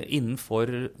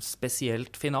 Innenfor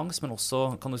spesielt finans, men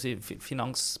også kan du si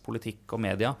finans, politikk og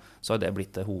media, så har det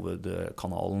blitt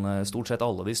hovedkanalen. Stort sett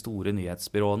alle de store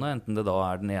nyhetsbyråene, enten det da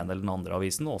er den ene eller den andre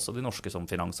avisen, og også de norske som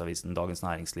Finansavisen, Dagens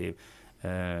Næringsliv,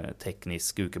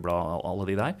 Teknisk Ukeblad, alle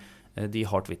de der. De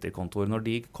har Twitter-kontoer. Når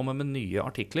de kommer med nye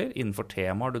artikler innenfor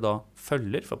temaer du da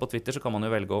følger, for på Twitter så kan man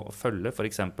jo velge å følge for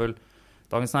eksempel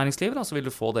Dagens Næringsliv, da, så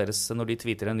vil du få deres, når de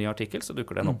tweeter en ny artikkel, så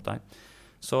dukker den opp der.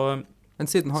 Men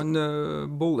siden han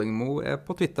Bollingmo er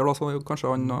på Twitter, da, så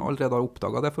kanskje han allerede har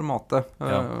oppdaget det formatet.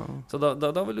 Ja. Så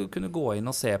da vil du kunne gå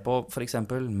inn og se på for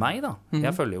eksempel meg da.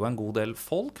 Jeg følger jo en god del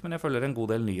folk, men jeg følger en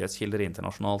god del nyhetskilder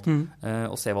internasjonalt,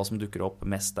 og se hva som dukker opp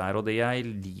mest der. Og det jeg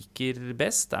liker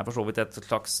best er for så vidt et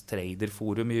slags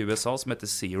traderforum i USA som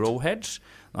heter Zero Hedge.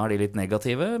 Nå er de litt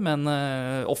negative, men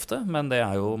ofte, men det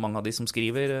er jo mange av de som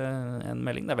skriver en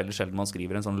melding. Det er veldig sjelden man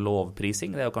skriver en sånn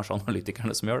lovprising, det er jo kanskje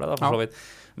analytikerne som gjør det da, for så vidt.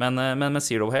 Men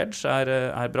Zero Hedge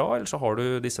er bra, eller så har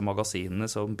du disse magasinene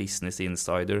som Business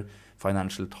Insider,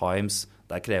 Financial Times,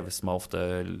 der kreves man ofte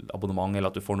abonnement, eller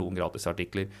at du får noen gratis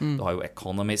artikler. Du har jo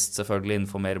Economist selvfølgelig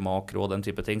innenfor mer makro og den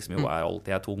type ting, som jo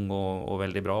alltid er tung og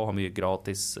veldig bra, og har mye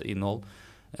gratis innhold.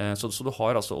 Så du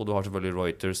har altså, og du har selvfølgelig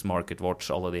Reuters, MarketWatch,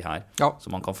 alle de her,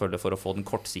 som man kan følge for å få den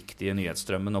kortsiktige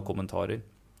nyhetsstrømmen og kommentarer.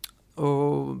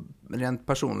 Og rent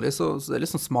personlig så er det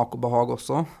litt sånn smak og behag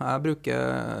også. Jeg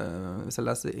bruker, hvis jeg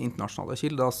leser internasjonale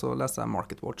kilder, så leser jeg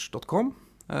marketwatch.com,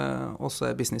 og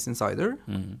så er Business Insider,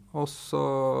 og så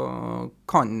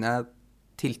kan jeg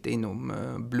tilte innom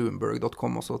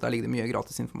Bloomberg.com også, der ligger det mye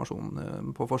gratis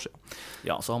informasjon på forsiden.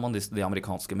 Ja, så har man de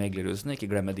amerikanske meglerhusene, ikke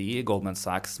glemme de, Goldman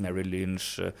Sachs, Merrill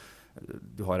Lynch,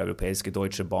 du har europeiske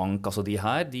Deutsche Bank, altså de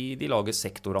her, de lager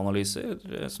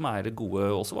sektoranalyser som er gode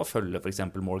også å følge, for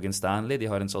eksempel Morgan Stanley, de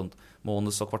har en sånn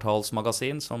måneds- og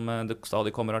kvartalsmagasin som det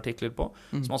stadig kommer artikler på,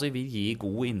 som altså vil gi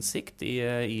god innsikt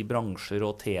i bransjer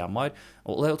og temaer,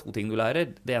 og det er jo 2 ting du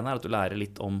lærer. Det ene er at du lærer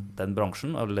litt om den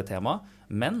bransjen eller det temaet,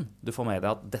 men du får med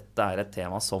deg at dette er et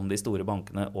tema som de store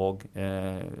bankene og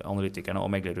analytikerne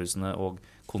og meglerhusene og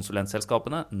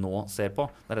konsulentselskapene nå ser på.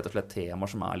 Det er rett og slett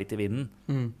temaer som er litt i vinden.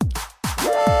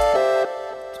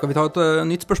 Skal vi ta et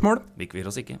nytt spørsmål? Vi kvier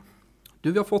oss ikke.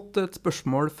 Vi har fått et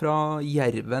spørsmål fra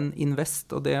Jerven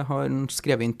Invest, og det har han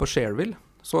skrevet inn på Shareville.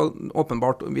 Så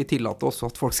åpenbart, vi tillater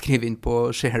også at folk skriver inn på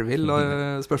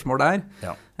Shareville spørsmål der.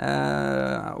 Ja.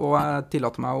 Og jeg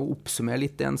tillater meg å oppsummere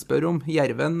litt det han spør om.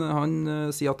 Jerven, han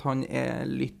sier at han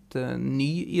litt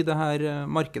ny i det her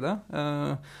markedet.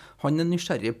 Han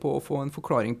nysgjerrig på å få en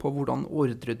forklaring på hvordan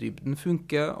ordredybden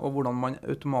funker, og hvordan man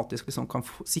automatisk liksom kan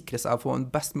sikre seg å få en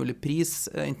best mulig pris,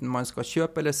 enten man skal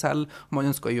kjøpe eller selge, og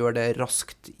man ønsker å gjøre det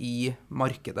raskt i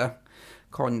markedet.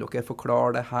 Kan dere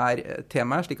forklare det her til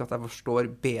meg, slik at jeg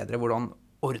forstår bedre hvordan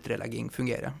ordrelegging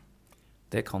fungerer?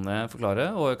 Det kan jeg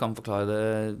forklare, og jeg kan forklare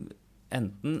det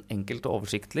enten enkelt og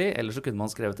oversiktlig, eller så kunne man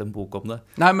skrevet en bok om det.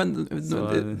 Nei, men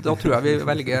da tror jeg vi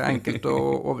velger enkelt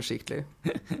og oversiktlig.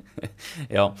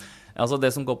 Ja, altså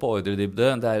det som går på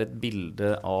ordredybde, det et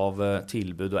bilde av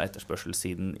tilbud og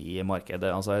etterspørselssiden i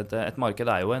markedet. Altså et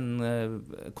marked jo en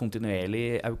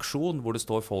kontinuerlig auksjon, hvor det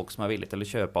står folk som villige til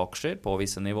å kjøpe aksjer på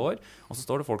visse nivåer, og så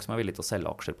står det folk som villige til å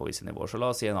selge aksjer på visse nivåer. Så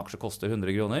la oss si en aksje koster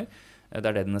 100 kroner,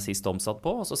 det det den sist omsatt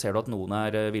på, og så ser du at noen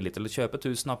villige til å kjøpe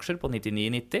 1000 aksjer på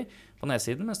 99,90 på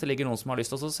nedsiden, mens det ligger noen som har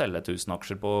lyst til å selge 1000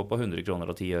 aksjer på 100 kroner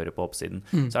og 10 øre på oppsiden.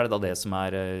 Så det da det som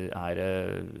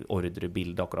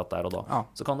ordrebildet akkurat der og da. Ja.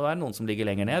 Så kan det være noen som ligger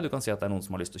lenger ned. Du kan si at det noen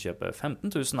som har lyst til å kjøpe 15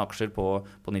 000 aksjer på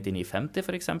 99,50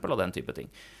 for eksempel, og den type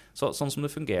ting. Så, sånn som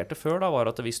det fungerte før da,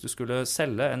 var at hvis du skulle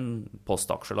selge en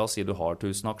postaksje, la oss si du har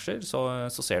 1000 aksjer,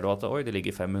 så ser du at oi, det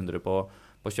ligger 500 på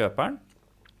kjøperen,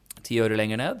 10 øre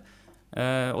lenger ned.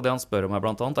 Og det han spør om her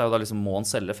blant annet jo da liksom, må han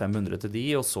selge 500 til de,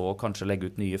 og så kanskje legge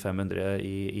ut nye 500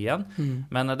 igjen.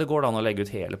 Men det går da an å legge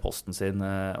ut hele posten sin,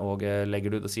 og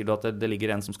sier du at det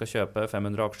ligger en som skal kjøpe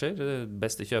 500 aksjer,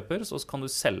 beste kjøper, så kan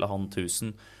du selge han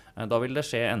 1000. Da vil det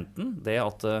skje enten det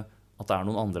at det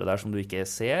noen andre der som du ikke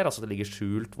ser, altså det ligger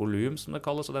skjult volum som det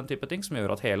kalles, og den type ting, som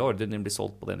gjør at hele ordren din blir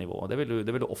solgt på det nivået. Det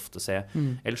vil du ofte se.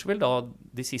 Ellers vil da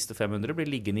de siste 500 bli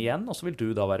liggende igjen, og så vil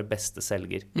du da være beste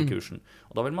selger i kursen.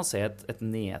 Og da vil man se et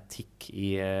nedtikk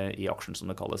i aksjen, som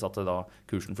det kalles, at da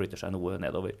kursen flytter seg noe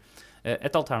nedover.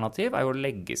 Et alternativ jo å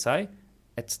legge seg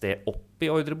et sted opp i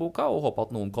ordreboka og håpe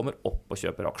at noen kommer opp og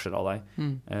kjøper aksjer av deg.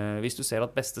 Hvis du ser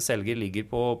at beste selger ligger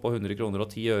på 100 kroner og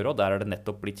 10 øre, og der det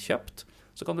nettopp blitt kjøpt,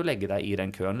 så kan du legge deg i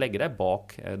den køen, legge deg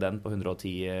bak den på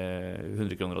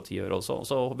 100 kroner og 10 øre også, og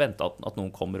så vente at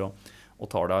noen kommer og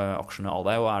tar deg aksjene av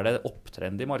deg. Og det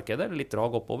opptrend i markedet, eller litt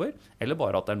drag oppover, eller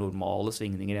bare at det normale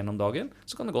svingninger gjennom dagen,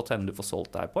 så kan det godt hende du får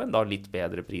solgt deg på en da litt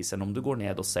bedre pris enn om du går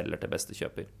ned og selger til beste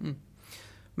kjøper.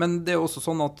 Men det også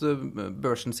sånn at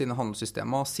børsen sine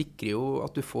handelssystemer sikrer jo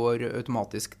at du får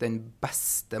automatisk den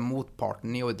beste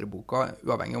motparten i ordreboka,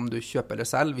 uavhengig om du kjøper eller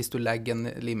selger, hvis du legger en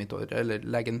limitordre eller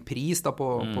legger en pris da på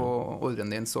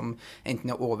ordren din som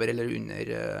enten over eller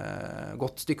under,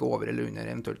 godt stykke over eller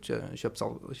under eventuelt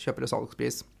kjøp- eller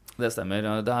salgspris. Det stemmer.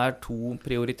 Det 2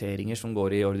 prioriteringer som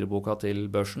går i ordreboka til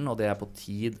børsen, og det på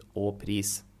tid og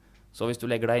pris. Så hvis du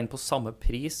legger deg inn på samme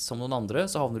pris som noen andre,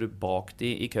 så havner du bak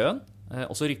de i køen,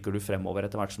 og så rykker du fremover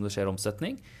etter hvert som det skjer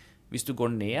omsetning. Hvis du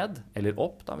går ned eller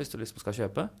opp, da, hvis du liksom skal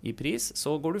kjøpe i pris,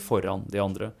 så går du foran de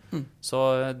andre. Så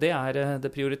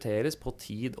det prioriteres på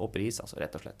tid og pris, altså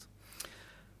rett og slett.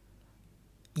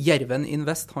 Jerven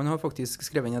Invest, han har faktisk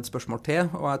skrevet inn et spørsmål til,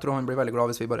 og jeg tror han blir veldig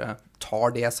glad hvis vi bare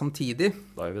tar det samtidig.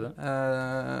 Da gjør vi det.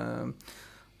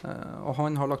 Og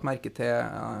han har lagt merke til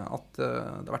at det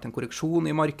har vært en korreksjon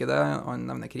i markedet. Han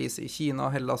nevner krise i Kina,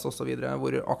 Hellas og så videre,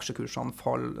 hvor aksjekursene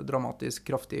faller dramatisk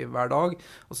kraftig hver dag.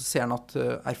 Og så ser han at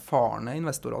erfarne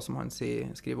investorer, som han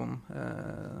skriver om,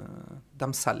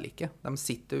 de selger ikke. De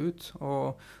sitter ut.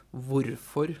 Og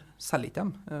hvorfor selger ikke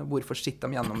de? Hvorfor sitter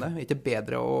de gjennom det? Er det ikke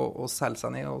bedre å selge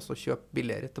seg ned og så kjøpe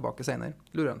billigere tilbake senere?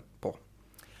 Lurer han på.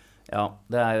 Ja,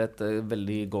 det et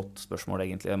veldig godt spørsmål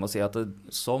egentlig. Jeg må si at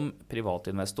som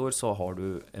privatinvestor så har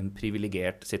du en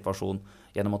privilegert situasjon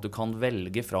gjennom at du kan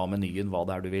velge fra menyen hva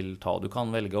det du vil ta. Du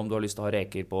kan velge om du har lyst til å ha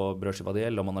reker på brødskiva di,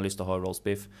 eller om man har lyst til å ha roast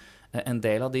beef. En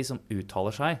del av de som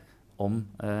uttaler seg om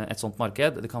et sånt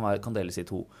marked, det kan deles i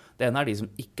 2. Det ene de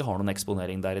som ikke har noen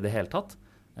eksponering der i det hele tatt.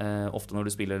 Ofte når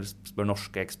du spør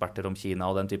norske eksperter om Kina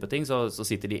og den type ting, så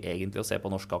sitter de egentlig og ser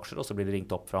på norske aksjer, og så blir de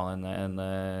ringt opp fra en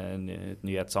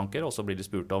nyhetsanker, og så blir de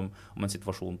spurt om en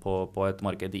situasjon på et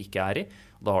marked de ikke i.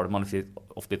 Og da har man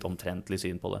ofte litt omtrentlig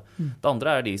syn på det. Det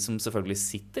andre de som selvfølgelig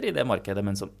sitter i det markedet,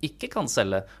 men som ikke kan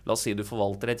selge. La oss si du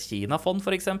forvalter et Kina-fond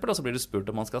for eksempel, og så blir du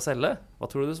spurt om man skal selge. Hva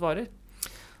tror du svarer?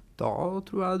 Da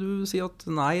tror jeg du sier at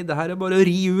nei, det her bare å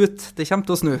ri ut. Det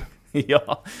kommer til å snu. Ja,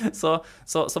 så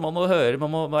man må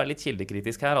være litt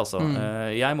kildekritisk her altså.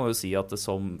 Jeg må jo si at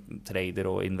som trader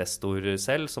og investor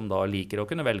selv, som da liker å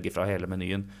kunne velge fra hele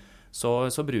menyen,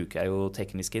 så bruker jeg jo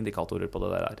tekniske indikatorer på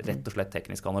det der. Rett og slett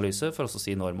teknisk analyse for å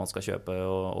si når man skal kjøpe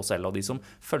og selge. Og de som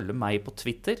følger meg på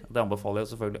Twitter, det anbefaler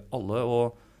jeg selvfølgelig alle å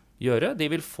gjøre, de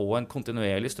vil få en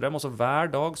kontinuerlig strøm. Altså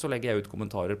hver dag så legger jeg ut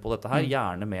kommentarer på dette her,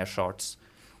 gjerne med charts.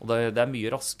 Og det mye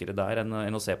raskere der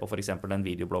enn å se på for eksempel den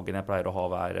videobloggen jeg pleier å ha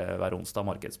hver onsdag,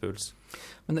 Markedspuls.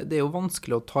 Men det jo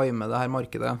vanskelig å time det her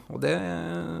markedet, og det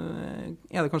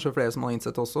det kanskje flere som har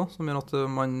innsett også, som gjør at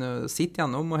man sitter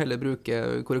gjennom og heller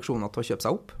bruker korreksjoner til å kjøpe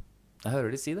seg opp. Jeg hører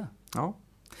de si det. Ja.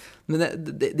 Men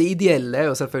det ideelle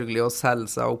jo selvfølgelig å selge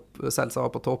seg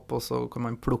av på topp, og så kan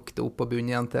man plukke det opp på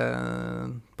bunn igjen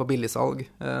på billigsalg.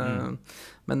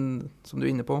 Men som du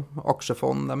inne på,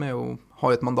 aksjefond, de har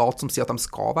jo et mandat som sier at de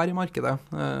skal være i markedet.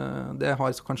 Det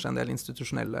har kanskje en del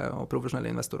institusjonelle og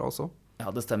profesjonelle investorer også. Ja,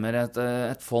 det stemmer.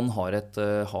 Et fond har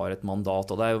et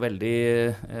mandat, og det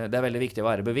er veldig viktig å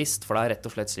være bevisst, for det rett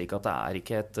og slett slik at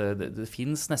det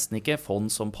finnes nesten ikke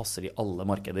fond som passer i alle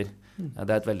markeder.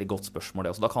 Det et veldig godt spørsmål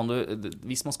det. Så da kan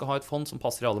hvis man skal ha et fond som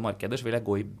passer i alle markeder, så vil jeg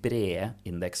gå i brede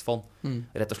indeksfond.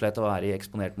 Rett og slett å være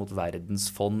eksponert mot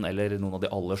verdensfond eller noen av de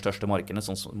aller største markedene,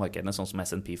 sånn som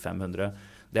S&P 500.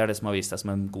 Det det som har vist seg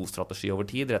som en god strategi over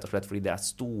tid, rett og slett fordi det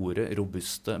store,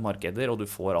 robuste markeder, og du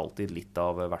får alltid litt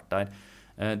av hvert der.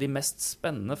 De mest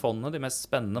spennende fondene, de mest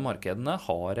spennende markedene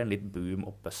har en litt boom-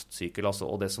 og bust-sykkel, altså,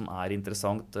 og det som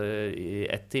interessant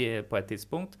på et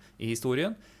tidspunkt i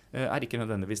historien, ikke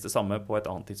nødvendigvis det samme på et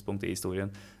annet tidspunkt i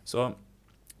historien. Så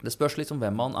det spørs litt om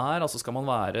hvem man altså skal man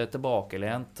være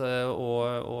tilbakelent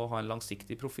og ha en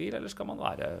langsiktig profil, eller skal man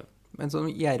være... Men sånn,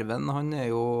 Jerven, han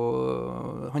jo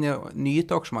ny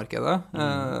til aksjemarkedet,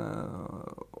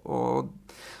 og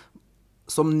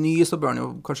som ny så bør han jo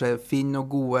kanskje finne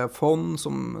noen gode fond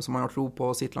som han har tro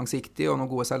på sitt langsiktig, og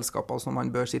noen gode selskaper som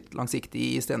han bør sitte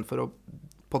langsiktig i stedet for å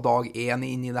på dag 1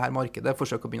 inn i det her markedet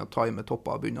forsøke å begynne å time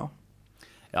topper og bunner.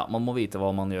 Ja, man må vite hva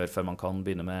man gjør før man kan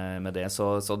begynne med det.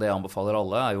 Så det jeg anbefaler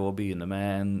alle jo å begynne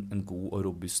med en god og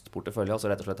robust portefølje.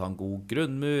 Altså rett og slett ha en god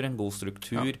grunnmur, en god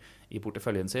struktur i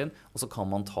porteføljen sin. Og så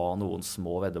kan man ta noen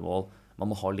små veddemål.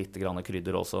 Man må ha litt grann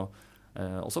krydder også.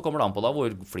 Og så kommer det an på da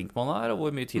hvor flink man og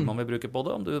hvor mye tid man vil bruke på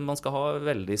det. Om man skal ha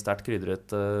veldig sterkt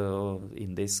krydret og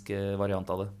indisk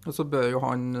variant av det. Og så bør jo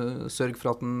han sørge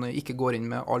for at han ikke går inn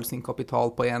med all sin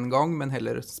kapital på en gang, men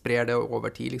heller sprer det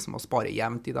over tid, liksom, og spare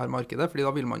jevnt i det her markedet. Fordi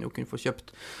da vil man jo kunne få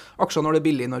kjøpt aksjer når det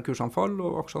billig når kursene faller,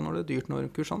 og aksjer når det dyrt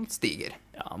når kursene stiger.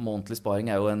 Ja, månedlig sparing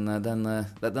jo den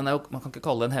jo, man kan ikke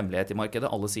kalle det en hemmelighet i markedet,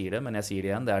 alle sier det, men jeg sier det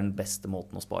igjen, det den beste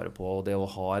måten å spare på. Og det å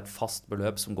ha et fast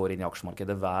beløp som går inn i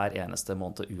aksjemarkedet hver eneste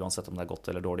måned, uansett om det godt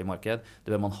eller dårlig marked,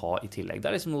 det bør man ha i tillegg.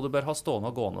 Det liksom noe du bør ha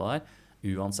stående og gående der,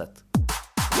 uansett.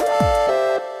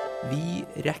 Vi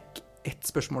rekker ett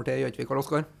spørsmål til, gjør ikke vi, Karl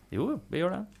Oskar? Jo, vi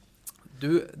gjør det.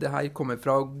 Du, det her kommer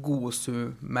fra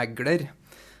Gosu-megler,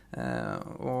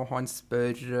 og han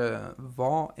spør,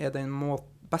 hva den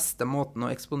beste måten å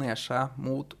eksponere seg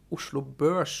mot Oslo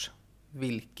Børs?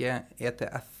 Hvilke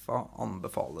ETF-er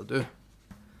anbefaler du?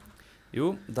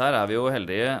 Jo, der vi jo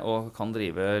heldige og kan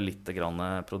drive litt grann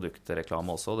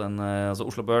produktreklame også. Altså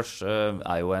Oslo Børs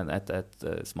jo et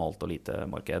smalt og lite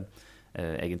marked,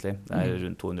 egentlig. Det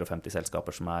rundt 250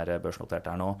 selskaper som børsnotert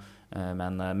her nå,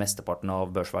 men mesteparten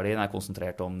av børsverdien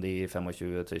konsentrert om de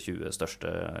 25-20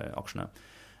 største aksjene.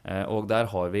 Og der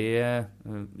har vi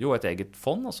jo et eget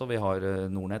fond, altså vi har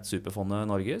Nordnet Superfondet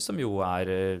Norge, som jo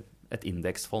et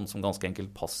indeksfond som ganske enkelt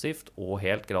passivt og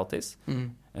helt gratis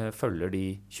følger de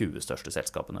 20 største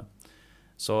selskapene.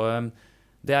 Så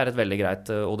det et veldig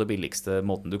greit og det billigste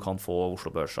måten du kan få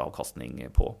Oslo Børs avkastning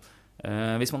på.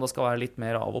 Hvis man da skal være litt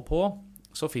mer av og på,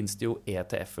 så finnes det jo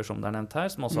ETF-er som det nevnt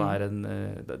her, som også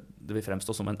det vil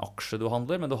fremstå som en aksje du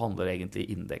handler, men du handler egentlig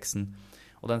i indeksen.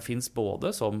 Og den finnes både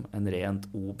som en rent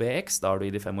OBX, da du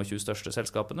i de 25 største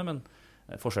selskapene, men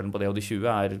forskjellen på det og de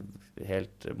 20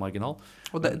 helt marginal.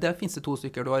 Og der finnes det 2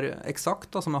 stykker. Du har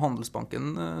Exakt, som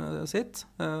Handelsbanken sitt,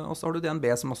 og så har du DNB,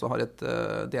 som også har et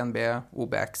DNB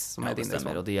OBX, som et indeksfond.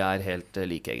 Stemmer, og de helt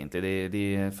like egentlig. De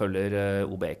følger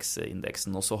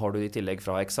OBX-indeksen. Og så har du i tillegg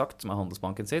fra Exakt, som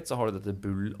Handelsbanken sitt, så har du dette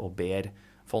Bull og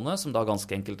Bear-fondet, som da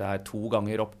ganske enkelt 2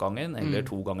 ganger oppgangen eller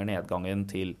 2 ganger nedgangen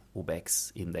til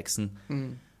OBX-indeksen.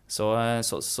 Så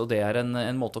det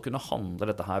en måte å kunne handle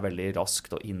dette her veldig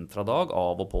raskt og intradag,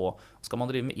 av og på. Skal man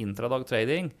drive med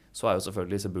intradag-trading, så jo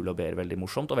selvfølgelig disse Bull og Bear veldig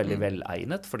morsomt og veldig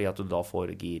velegnet, fordi at du da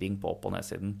får giring på opp- og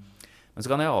nedsiden. Men så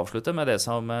kan jeg avslutte med det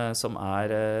som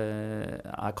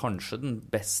kanskje den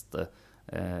beste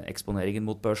eksponeringen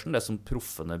mot børsen, det som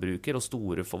proffene bruker, og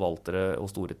store forvaltere og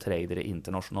store tradere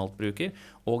internasjonalt bruker,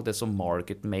 og det som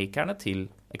marketmakerne til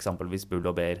eksempelvis Bull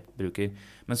og Bear bruker,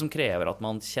 men som krever at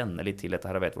man kjenner litt til dette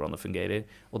her og vet hvordan det fungerer.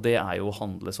 Og det jo å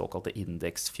handle såkalte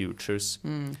index futures,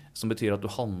 som betyr at du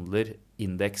handler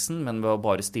indeksen, men ved å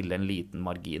bare stille en liten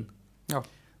margin. Ja.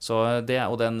 Så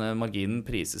og den marginen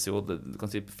prises jo, du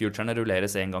kan si, futurene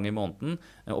rulleres en gang i måneden,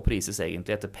 og prises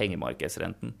egentlig etter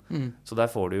pengemarkedsrenten. Så der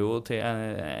får du jo til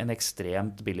en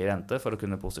ekstremt billig rente for å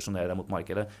kunne posisjonere deg mot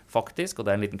markedet. Faktisk, og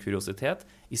det en liten kuriositet,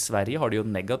 i Sverige har de jo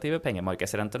negative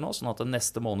pengemarkedsrenter nå, sånn at den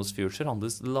neste måneds future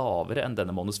handles lavere enn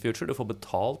denne måneds future. Du får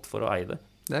betalt for å eie det.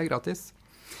 Det gratis.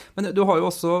 Men du har jo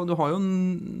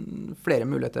flere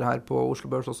muligheter her på Oslo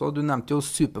Børs også. Du nevnte jo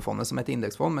Superfondet som et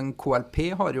indeksfond, men KLP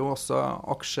har jo også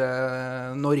Aksje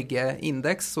Norge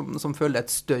Indeks, som følger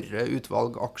et større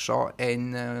utvalg aksjer enn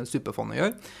Superfondet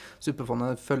gjør.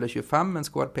 Superfondet følger 25, mens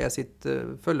KLP sitt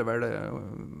følger vel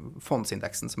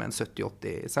fondsindeksen, som en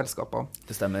 70-80 selskaper.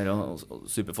 Det stemmer, og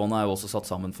Superfondet jo også satt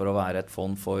sammen for å være et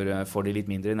fond for de litt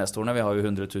mindre investorene. Vi har jo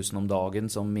 100 000 om dagen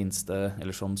som minste,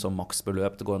 eller som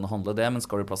maksbeløp. Det går an å handle det, men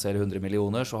skal du plassere 100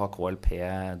 millioner, så har KLP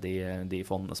de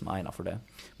fondene som egnet for det.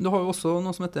 Men du har jo også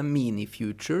noe som heter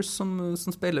mini-futures, som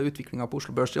speiler utviklingen på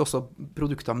Oslo Børs. Det også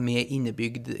produkter med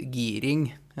innebygd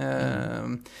giring.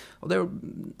 Og det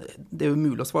jo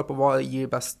umulig å svare på hva gir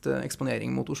best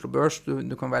eksponering mot Oslo Børs.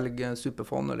 Du kan velge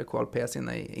Superfond eller KLP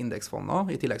sine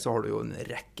indeksfonder. I tillegg så har du jo en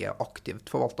rekke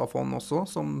aktivt forvaltet fond også,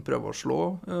 som prøver å slå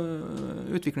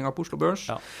utviklingen på Oslo Børs.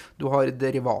 Ja. Du har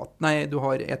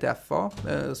ETF-er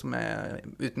som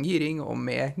uten giring og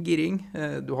med giring.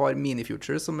 Du har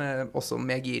mini-futures som også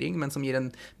med giring, men som gir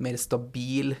en mer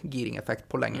stabil giring-effekt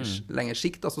på lengre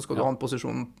sikt. Altså skal du ha en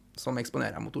posisjon som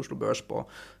eksponerer mot Oslo Børs på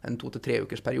en 2 til 3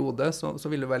 ukers periode, så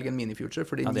vil du velge en mini-future,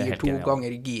 fordi den gir 2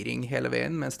 ganger giring hele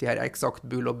veien, mens de her eksakt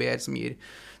Bull og Bear som gir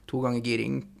 2 ganger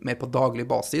giring mer på daglig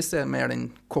basis, mer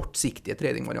den kortsiktige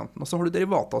trading-varianten. Og så har du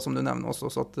derivater, som du nevner også,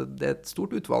 så at det et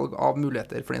stort utvalg av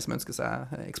muligheter for den som ønsker seg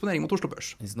eksponering mot Oslo Børs.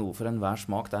 Det finnes noe for enhver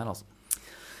smak der, altså.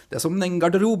 Det som den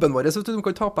garderoben vår, så du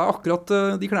kan ta på akkurat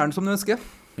de klærne som du ønsker.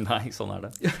 Nei, sånn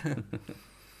det.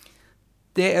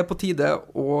 Det på tide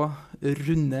å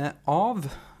runde av.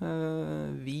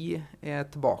 Vi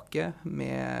tilbake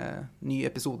med ny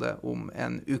episode om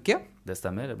en uke. Det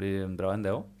stemmer, det blir bra enn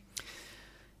det også.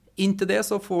 Inntil det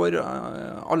så får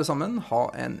alle sammen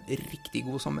ha en riktig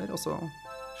god sommer, og så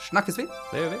snakkes vi.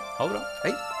 Det gjør vi. Ha det bra.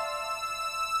 Hei.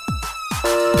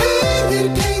 Penger,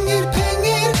 penger,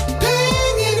 penger,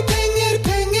 penger, penger,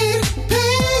 penger,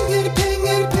 penger,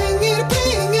 penger, penger,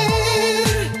 penger.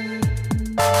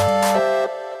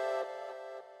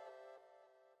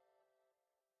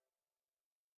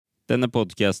 Denne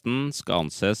podcasten skal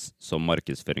anses som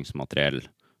markedsføringsmateriell,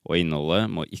 og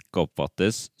innholdet må ikke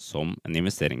oppfattes som en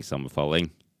investeringsanbefaling.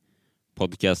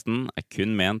 Podcasten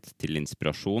kun ment til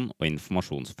inspirasjon og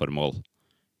informasjonsformål.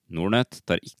 Nordnet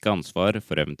tar ikke ansvar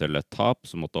for eventuelle tap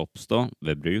som måtte oppstå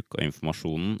ved bruk av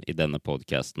informasjonen i denne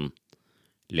podcasten.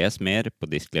 Les mer på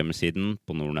disclaimer-siden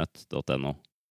på nordnet.no.